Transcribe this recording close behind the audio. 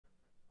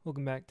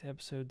Welcome back to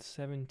episode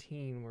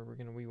 17, where we're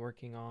going to be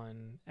working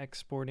on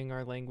exporting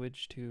our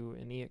language to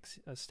a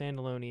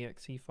standalone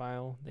EXE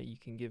file that you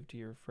can give to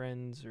your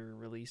friends or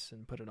release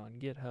and put it on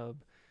GitHub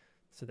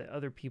so that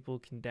other people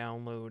can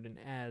download and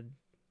add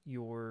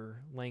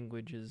your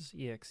language's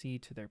EXE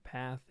to their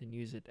path and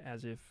use it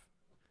as if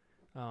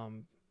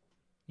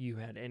you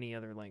had any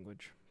other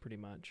language, pretty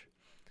much.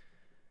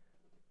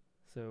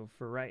 So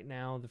for right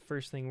now, the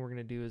first thing we're going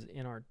to do is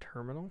in our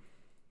terminal.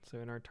 So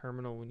in our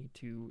terminal, we need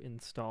to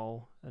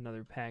install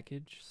another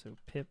package. So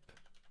pip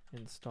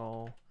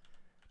install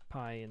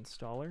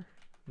PyInstaller.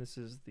 This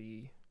is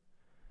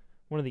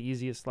one of the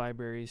easiest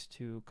libraries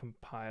to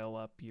compile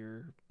up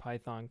your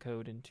Python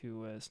code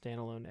into a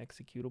standalone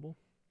executable.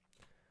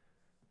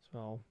 So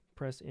I'll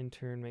press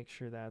enter and make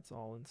sure that's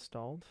all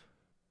installed.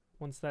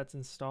 Once that's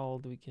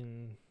installed, we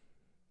can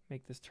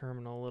make this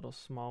terminal a little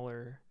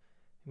smaller.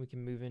 We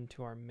can move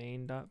into our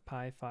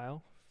main.py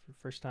file for the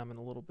first time in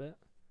a little bit.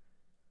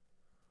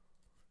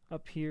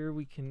 Up here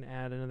we can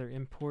add another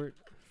import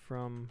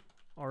from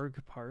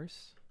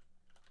argparse,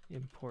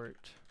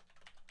 import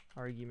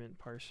argument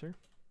parser,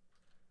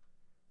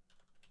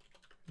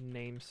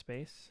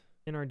 namespace.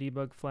 In our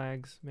debug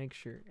flags, make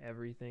sure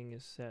everything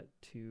is set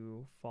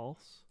to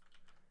false.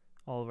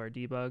 All of our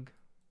debug,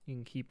 you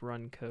can keep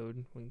run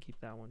code, we can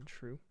keep that one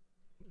true.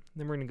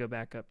 Then we're going to go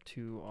back up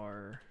to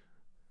our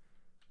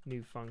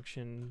new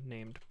function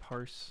named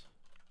parse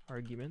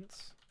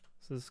arguments.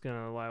 So this is going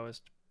to allow us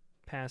to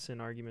pass in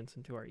arguments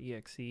into our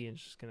EXE, and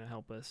it's just going to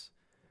help us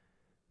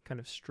kind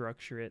of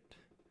structure it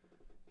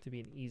to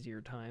be an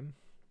easier time.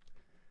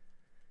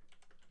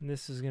 And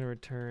this is going to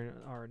return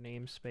our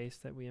namespace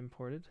that we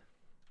imported.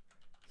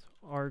 So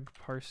arg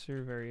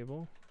parser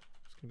variable,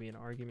 it's going to be an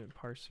argument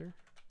parser.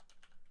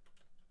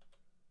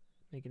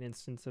 Make an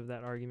instance of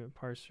that argument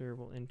parser,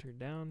 we'll enter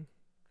down.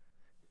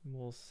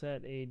 We'll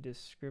set a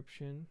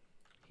description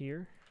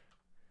here.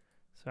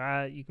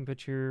 So you can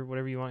put your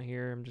whatever you want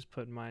here. I'm just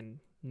putting my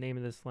name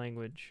of this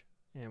language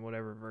and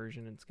whatever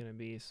version it's going to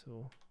be, so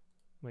we'll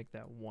make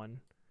that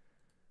 1.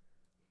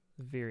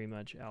 Very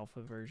much alpha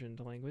versioned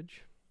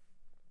language.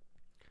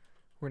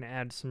 We're going to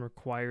add some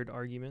required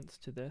arguments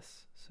to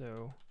this.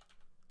 So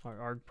our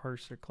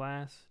argparser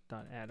class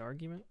dot add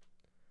argument.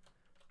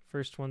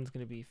 First one's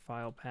going to be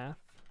file path.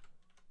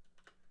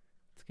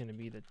 It's going to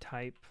be the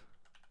type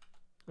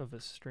of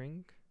a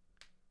string.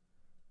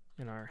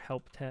 And our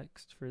help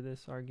text for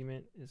this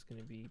argument is going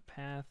to be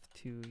path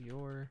to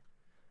your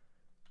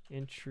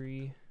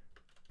entry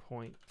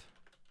point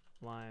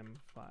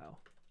lime file.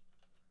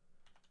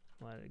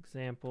 We'll add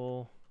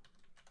example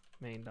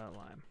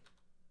main.lime.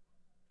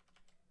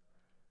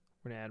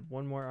 We're going to add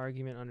one more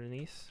argument under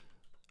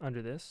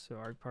this, so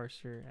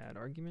argparser add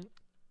argument.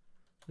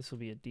 This will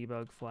be a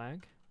debug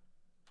flag,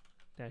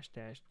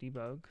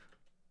 --debug.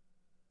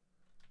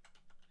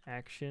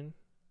 Action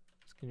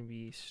is going to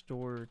be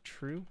store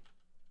true.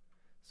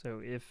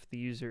 So if the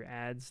user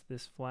adds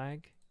this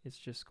flag, it's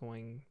just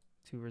going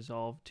to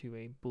resolve to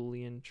a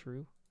Boolean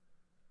true.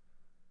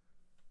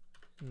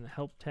 And the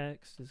help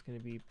text is going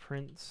to be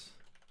prints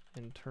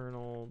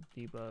internal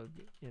debug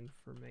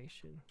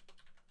information.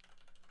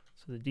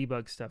 So the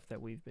debug stuff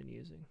that we've been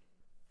using.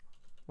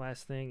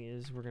 Last thing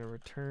is we're going to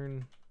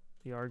return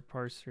the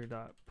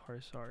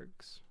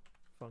argparser.parseargs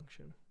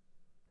function.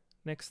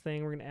 Next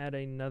thing, we're going to add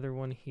another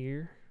one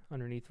here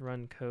underneath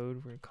run code.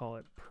 We're going to call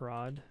it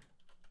prod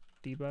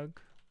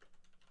debug,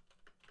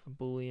 a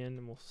Boolean,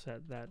 and we'll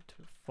set that to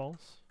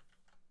false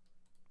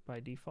by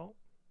default.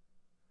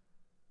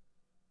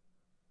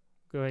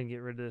 Go ahead and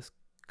get rid of this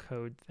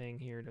code thing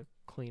here to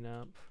clean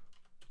up.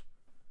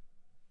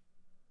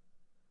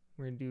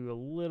 We're going to do a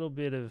little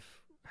bit of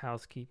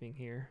housekeeping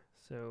here.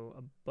 So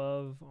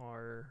above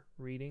our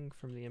reading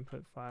from the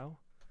input file,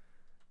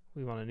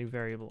 we want a new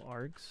variable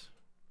args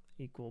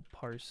equal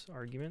parse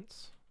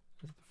arguments.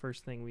 That's the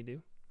first thing we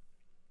do.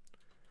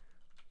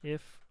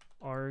 If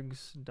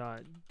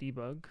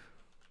args.debug,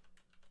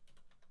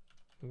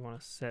 we want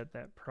to set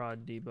that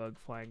prod debug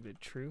flag to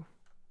true.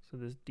 So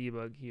this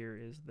debug here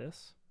is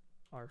this.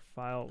 Our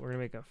file, we're going to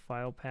make a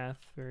file path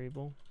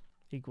variable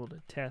equal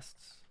to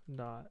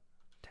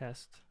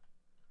tests.test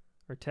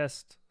or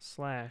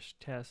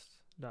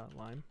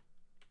test/test.lime.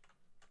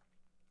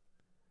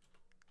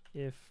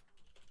 If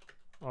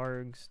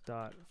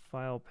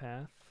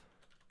args.filepath,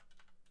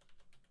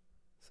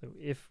 so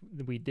if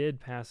we did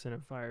pass in a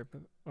file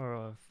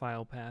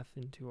path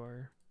into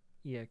our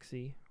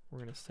EXE, we're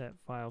going to set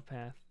file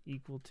path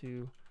equal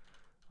to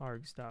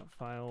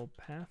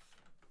args.filepath.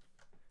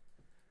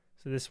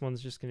 So this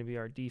one's just going to be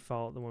our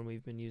default, the one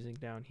we've been using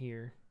down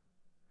here.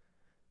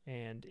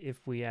 And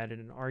if we added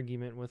an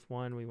argument with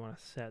one, we want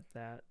to set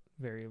that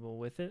variable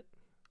with it.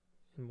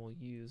 And we'll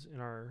use in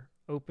our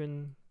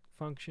open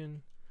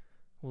function,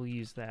 we'll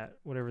use that,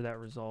 whatever that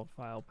resolved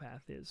file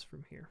path is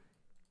from here.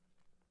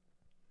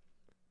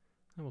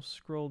 And we'll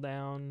scroll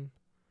down.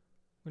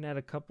 We're going to add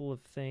a couple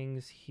of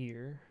things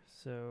here.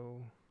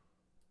 So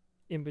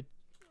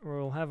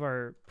we'll have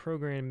our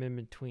program in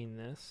between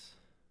this.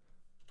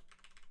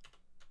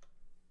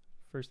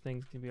 First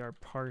thing's going to be our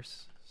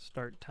parse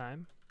start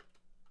time.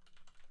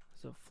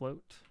 So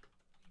float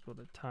equal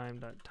to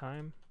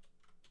time.time.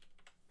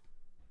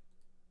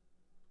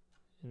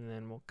 And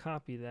then we'll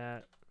copy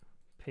that,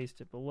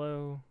 paste it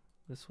below.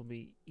 This will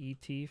be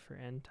ET for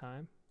end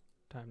time,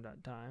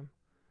 time.time.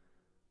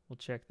 We'll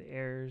check the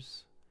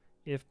errors.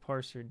 If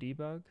parser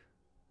debug,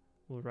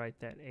 we'll write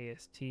that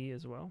AST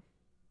as well.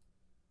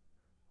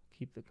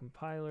 Keep the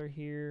compiler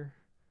here.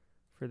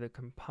 For the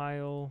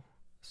compile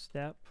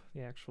step,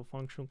 the actual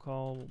functional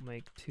call, we'll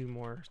make 2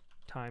 more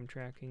time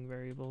tracking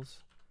variables.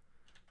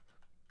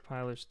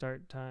 Compiler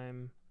start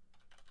time,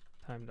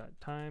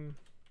 time.time.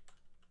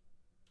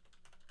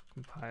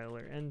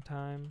 Compiler end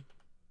time,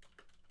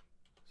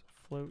 so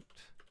float,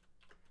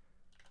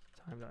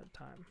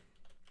 time.time.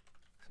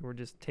 So we're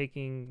just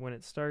taking when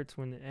it starts,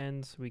 when it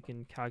ends, so we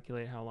can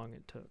calculate how long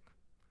it took.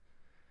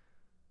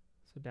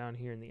 So down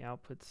here in the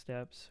output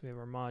steps, we have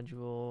our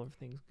module,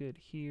 everything's good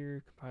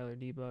here. Compiler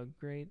debug,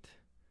 great.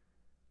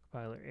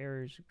 Compiler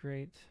errors,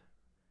 great.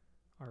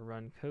 Our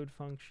run code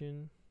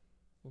function,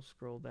 we'll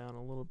scroll down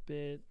a little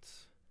bit.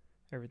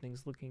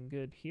 Everything's looking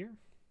good here.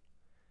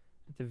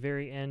 At the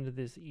very end of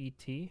this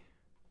ET,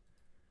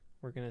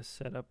 we're going to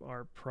set up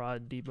our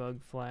prod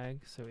debug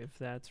flag. So if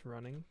that's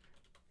running,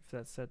 if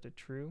that's set to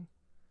true,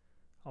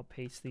 I'll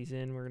paste these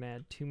in. We're going to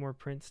add 2 more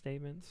print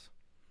statements.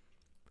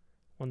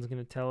 One's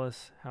going to tell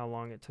us how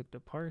long it took to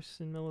parse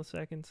in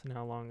milliseconds and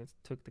how long it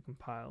took to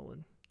compile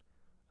in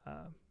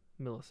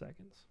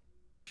milliseconds.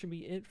 Should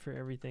be it for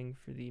everything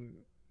for the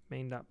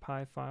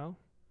main.py file.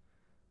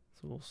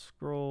 So we'll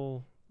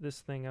scroll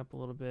this thing up a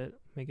little bit,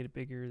 make it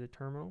bigger, the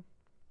terminal.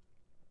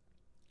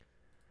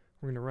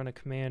 We're going to run a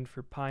command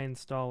for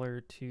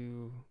PyInstaller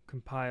to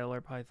compile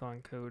our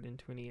Python code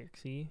into an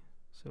EXE.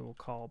 So we'll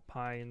call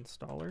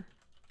PyInstaller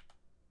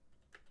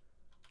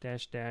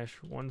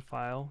 --one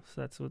file.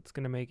 So that's what's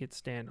going to make it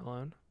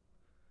standalone.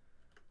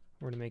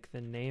 We're going to make the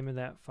name of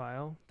that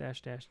file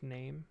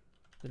 --name.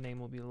 The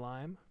name will be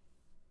lime.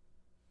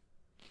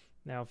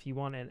 Now if you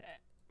wanted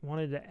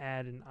to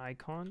add an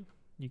icon,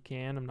 you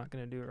can. I'm not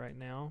going to do it right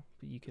now,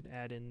 but you could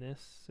add in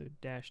this. So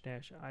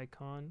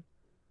 --icon.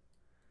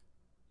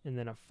 And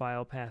then a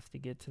file path to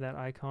get to that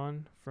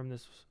icon from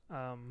this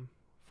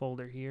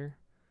folder here.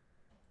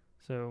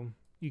 So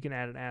you can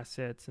add an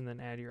assets and then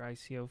add your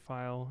ICO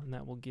file, and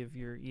that will give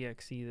your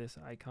EXE this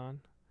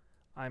icon.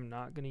 I'm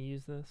not going to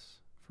use this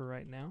for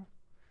right now,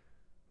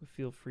 but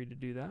feel free to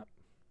do that.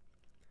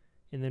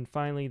 And then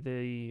finally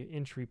the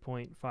entry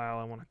point file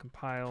I want to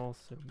compile,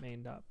 so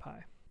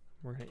main.py.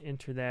 We're going to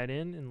enter that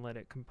in and let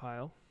it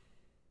compile.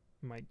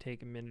 It might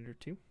take a minute or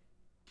 2.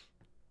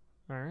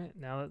 Alright,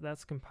 now that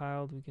that's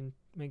compiled, we can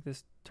make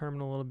this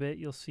terminal a little bit.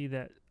 You'll see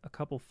that a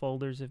couple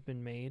folders have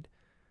been made.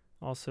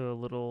 Also a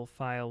little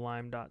file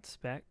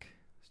lime.spec.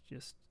 It's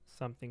just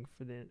something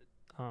for the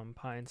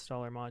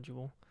PyInstaller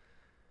module.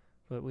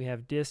 But we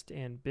have dist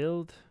and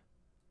build.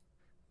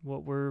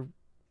 What we're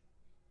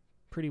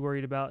pretty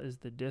worried about is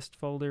the dist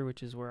folder,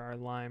 which is where our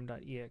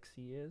lime.exe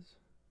is.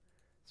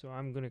 So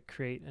I'm going to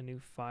create a new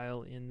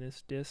file in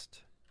this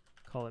dist,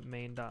 call it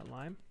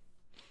main.lime.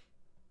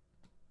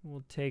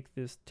 We'll take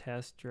this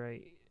test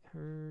right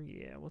here.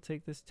 Yeah, we'll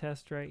take this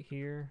test right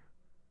here,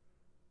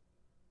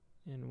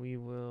 and we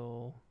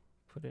will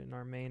put it in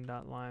our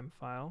main.lime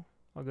file.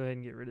 I'll go ahead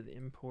and get rid of the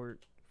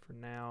import for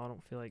now. I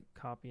don't feel like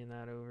copying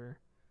that over.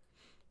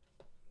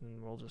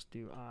 And we'll just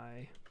do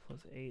I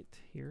plus 8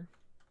 here.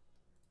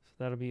 So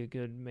that'll be a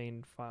good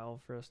main file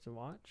for us to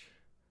watch.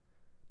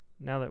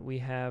 Now that we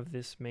have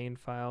this main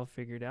file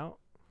figured out,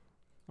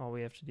 all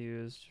we have to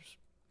do is just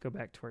go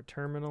back to our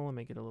terminal and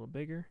make it a little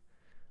bigger.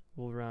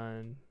 We'll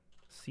run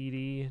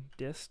cd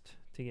dist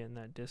to get in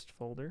that dist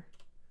folder.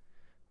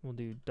 We'll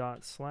do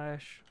 /lime.exe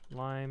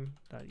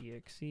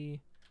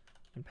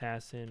and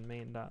pass in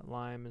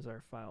main.lime as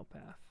our file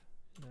path,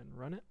 and then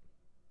run it.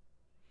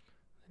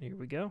 And here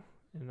we go.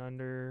 In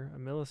under a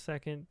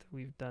millisecond,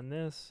 we've done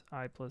this.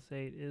 I plus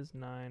 8 is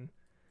 9.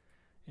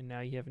 And now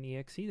you have an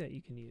EXE that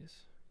you can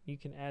use. You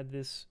can add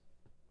this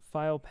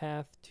file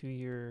path to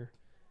your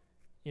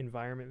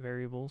environment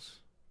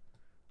variables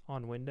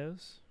on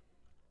Windows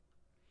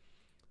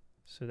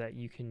so that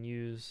you can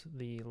use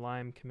the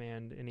lime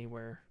command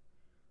anywhere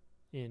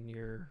in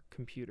your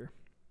computer.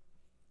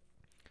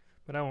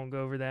 But I won't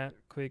go over that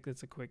quick.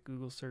 That's a quick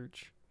Google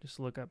search.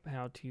 Just look up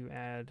how to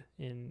add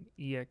an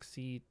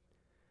EXE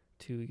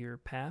to your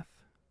path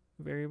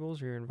variables,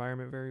 your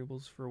environment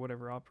variables for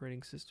whatever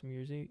operating system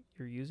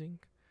you're using.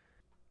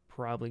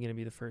 Probably going to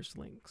be the first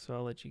link, so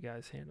I'll let you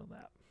guys handle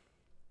that.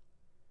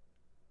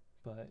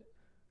 But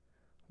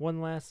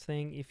one last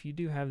thing, if you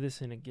do have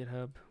this in a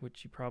GitHub,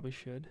 which you probably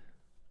should,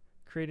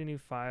 create a new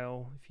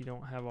file. If you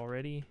don't have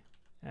already,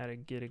 add a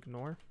git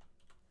ignore.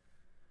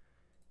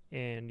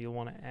 And you'll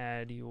want to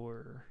add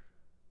your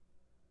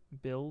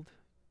build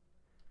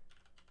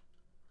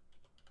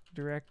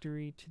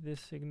directory to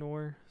this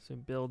ignore. So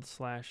build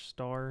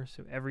 /star,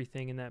 so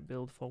everything in that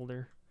build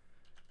folder.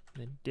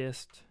 And then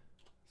dist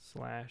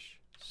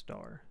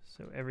 /star,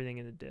 so everything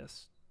in the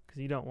dist.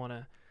 Because you don't want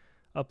to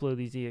upload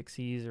these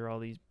EXEs or all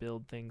these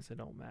build things that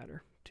don't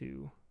matter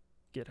to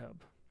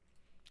GitHub.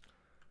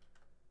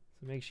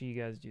 So make sure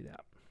you guys do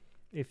that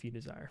if you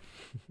desire.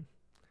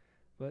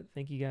 But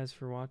thank you guys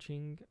for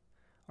watching.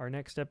 Our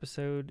next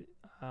episode,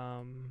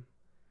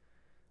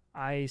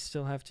 I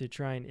still have to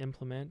try and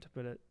implement,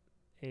 but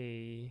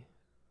a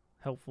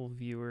helpful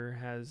viewer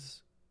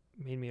has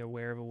made me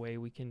aware of a way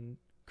we can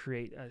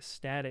create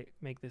a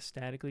make this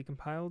statically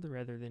compiled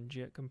rather than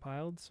JIT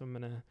compiled. So I'm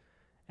going to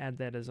add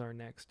that as our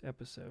next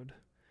episode,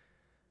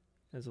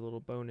 as a little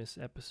bonus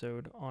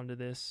episode onto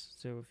this.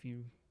 So if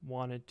you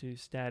wanted to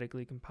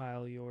statically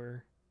compile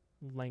your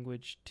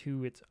language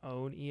to its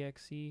own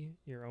EXE,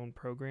 your own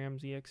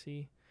program's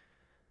EXE,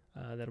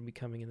 that'll be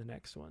coming in the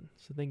next one.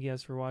 So thank you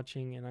guys for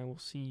watching, and I will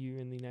see you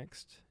in the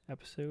next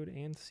episode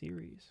and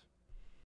series.